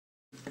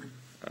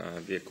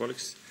dear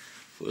colleagues.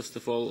 First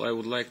of all, I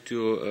would like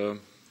to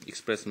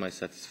express my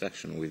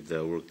satisfaction with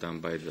the work done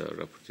by the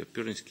Rapporteur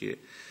Pirinski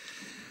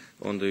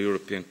on the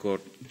European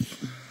Court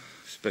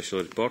Special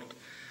Report,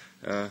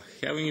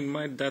 having in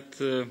mind that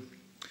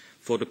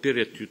for the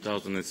period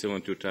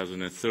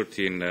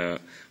 2007-2013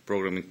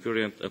 programming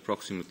period,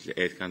 approximately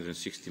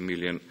 860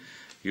 million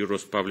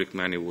euros public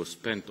money was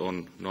spent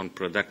on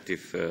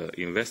non-productive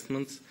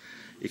investments,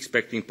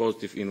 expecting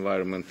positive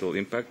environmental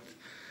impact.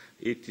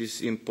 It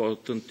is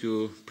important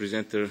to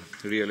present a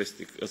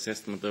realistic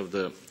assessment of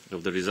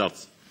the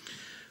results.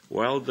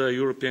 While the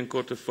European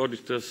Court of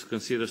Auditors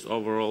considers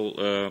overall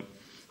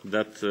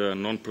that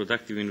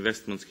non-productive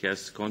investments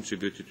has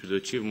contributed to the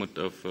achievement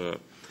of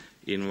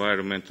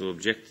environmental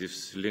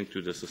objectives linked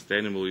to the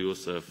sustainable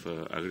use of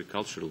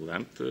agricultural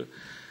land,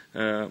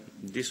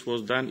 this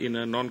was done in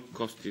a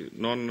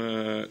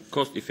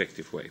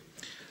non-cost-effective way.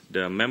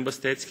 The Member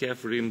States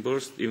have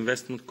reimbursed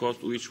investment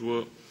costs which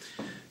were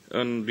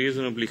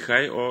unreasonably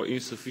high or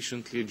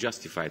insufficiently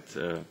justified.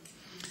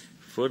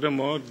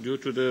 Furthermore, due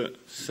to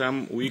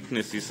some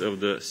weaknesses of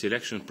the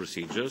selection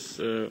procedures,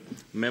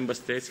 Member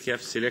States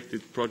have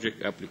selected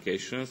project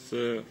applications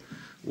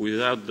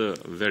without the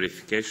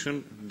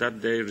verification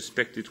that they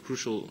respected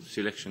crucial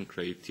selection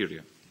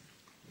criteria.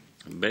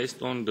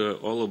 Based on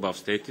all above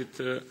stated,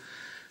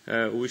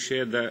 we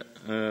share the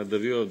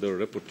view of the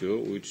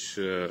rapporteur, which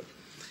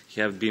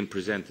have been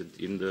presented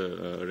in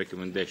the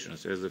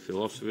recommendations as a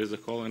philosophy as a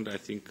whole, and I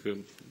think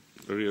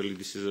really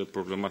this is a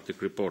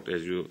problematic report,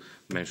 as you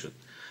mentioned.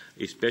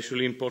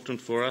 Especially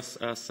important for us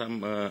are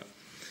some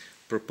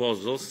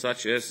proposals,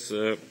 such as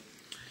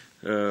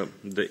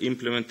the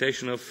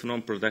implementation of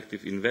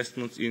non-productive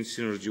investments in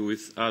synergy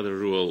with other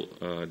rural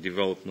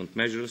development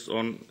measures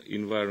on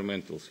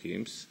environmental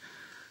schemes.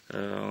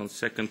 On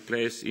second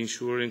place,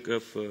 ensuring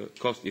of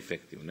cost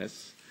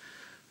effectiveness.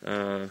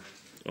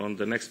 On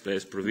the next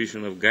place,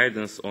 provision of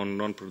guidance on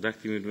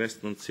non-productive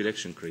investment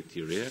selection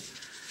criteria,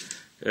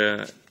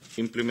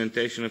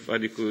 implementation of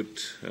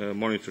adequate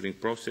monitoring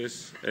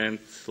process, and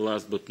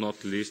last but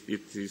not least,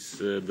 it is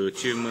the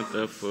achievement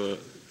of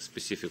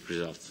specific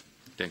results.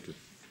 Thank you.